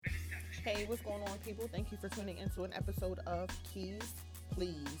Hey, what's going on, people? Thank you for tuning into an episode of Keys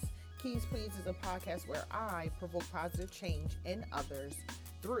Please. Keys Please is a podcast where I provoke positive change in others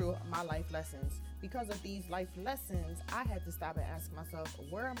through my life lessons. Because of these life lessons, I had to stop and ask myself,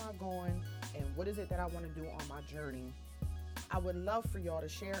 where am I going and what is it that I want to do on my journey? I would love for y'all to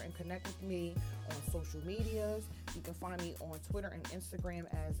share and connect with me on social medias. You can find me on Twitter and Instagram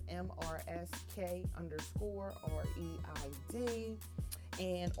as MRSK_REID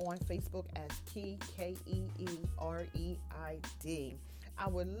and on Facebook as KEEREID. I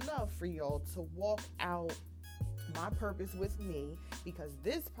would love for y'all to walk out my purpose with me, because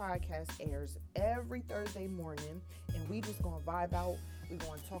this podcast airs every Thursday morning and we just gonna vibe out. We're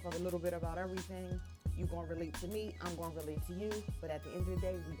gonna talk a little bit about everything. You gonna relate to me, I'm gonna relate to you, but at the end of the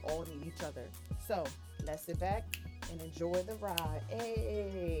day, we all need each other. So let's sit back and enjoy the ride.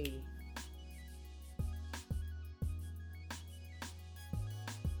 Hey.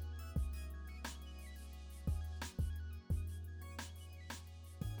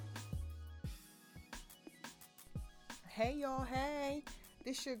 Hey y'all, hey.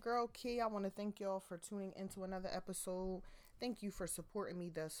 This your girl Key. I want to thank y'all for tuning into another episode. Thank you for supporting me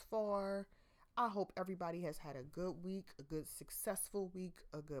thus far. I hope everybody has had a good week, a good successful week,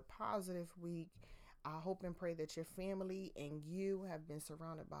 a good positive week. I hope and pray that your family and you have been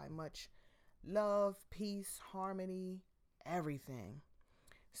surrounded by much love, peace, harmony, everything.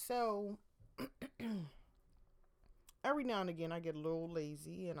 So every now and again I get a little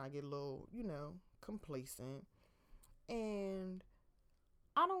lazy and I get a little, complacent. And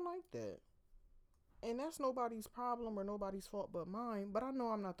I don't like that. And that's nobody's problem or nobody's fault but mine. But I know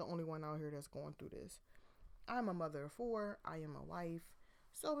I'm not the only one out here that's going through this. I'm a mother of 4. I am a wife.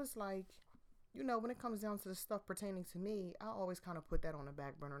 So it's like, when it comes down to the stuff pertaining to me, I always kind of put that on the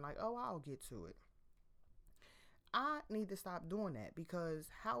back burner. Like, oh, I'll get to it. I need to stop doing that, because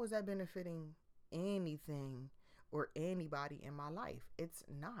how is that benefiting anything or anybody in my life? It's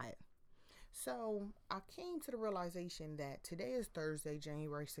not. So I came to the realization that today is Thursday,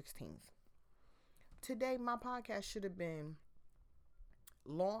 January 16th. Today, my podcast should have been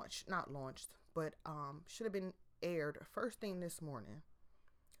not launched, but should have been aired first thing this morning.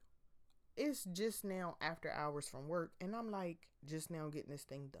 It's just now after hours from work, and I'm like just now getting this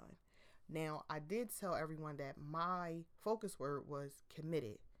thing done. Now, I did tell everyone that my focus word was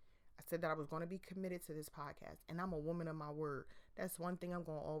committed. I said that I was going to be committed to this podcast, and I'm a woman of my word. That's one thing I'm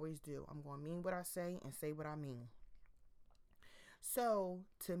going to always do. I'm going to mean what I say and say what I mean. So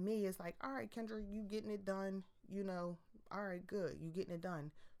to me, it's like, all right, Kendra, you getting it done, all right, good. You getting it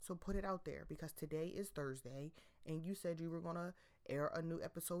done. So put it out there, because today is Thursday and you said you were going to air a new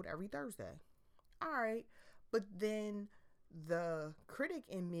episode every Thursday. All right. But then the critic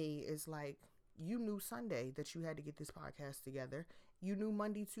in me is like, you knew Sunday that you had to get this podcast together. You knew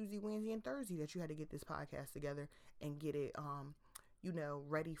Monday, Tuesday, Wednesday, and Thursday that you had to get this podcast together and get it,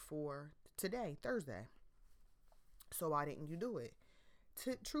 ready for today, Thursday. So why didn't you do it?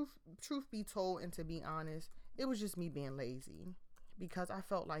 Truth be told, and to be honest, it was just me being lazy, because I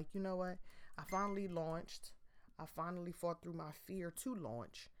felt like, you know what? I finally launched. I finally fought through my fear to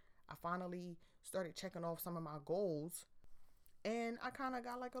launch. I finally started checking off some of my goals, and I kind of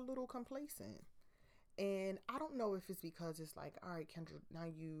got like a little complacent. And I don't know if it's because it's like, all right, Kendra, now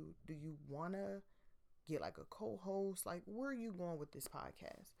do you want to get like a co-host? Like, where are you going with this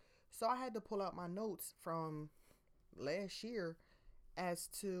podcast? So I had to pull out my notes from last year as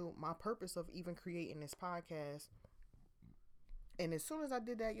to my purpose of even creating this podcast. And as soon as I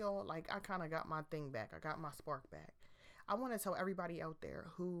did that, y'all, like, I kind of got my thing back. I got my spark back. I want to tell everybody out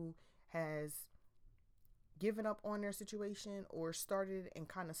there who has given up on their situation or started and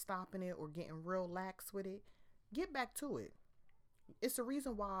kind of stopping it or getting real lax with it, get back to it. It's the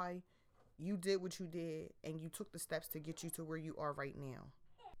reason why you did what you did and you took the steps to get you to where you are right now.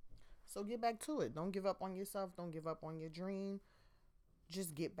 So get back to it. Don't give up on yourself. Don't give up on your dream.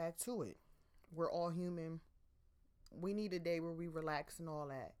 Just get back to it. We're all human. We need a day where we relax and all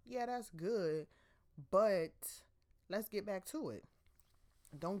that. Yeah, that's good. But let's get back to it.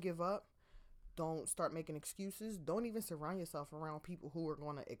 Don't give up. Don't start making excuses. Don't even surround yourself around people who are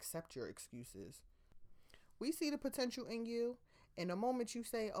going to accept your excuses. We see the potential in you. And the moment you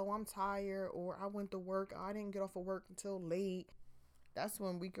say, oh, I'm tired, or I went to work, I didn't get off of work until late, that's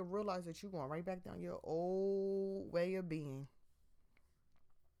when we can realize that you're going right back down your old way of being.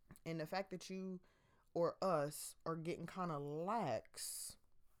 And the fact that you or us are getting kind of lax,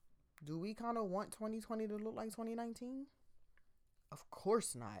 do we kind of want 2020 to look like 2019? Of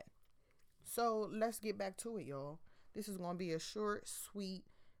course not. So let's get back to it, y'all. This is going to be a short, sweet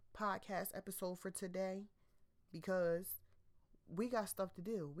podcast episode for today, because we got stuff to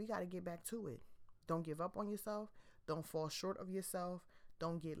do. We got to get back to it. Don't give up on yourself. Don't fall short of yourself.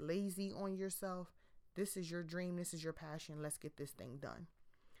 Don't get lazy on yourself. This is your dream. This is your passion. Let's get this thing done.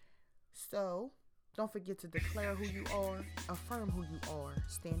 So don't forget to declare who you are, affirm who you are,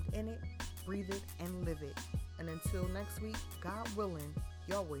 stand in it, breathe it, and live it. And until next week, God willing,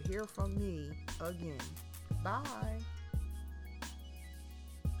 y'all will hear from me again. Bye.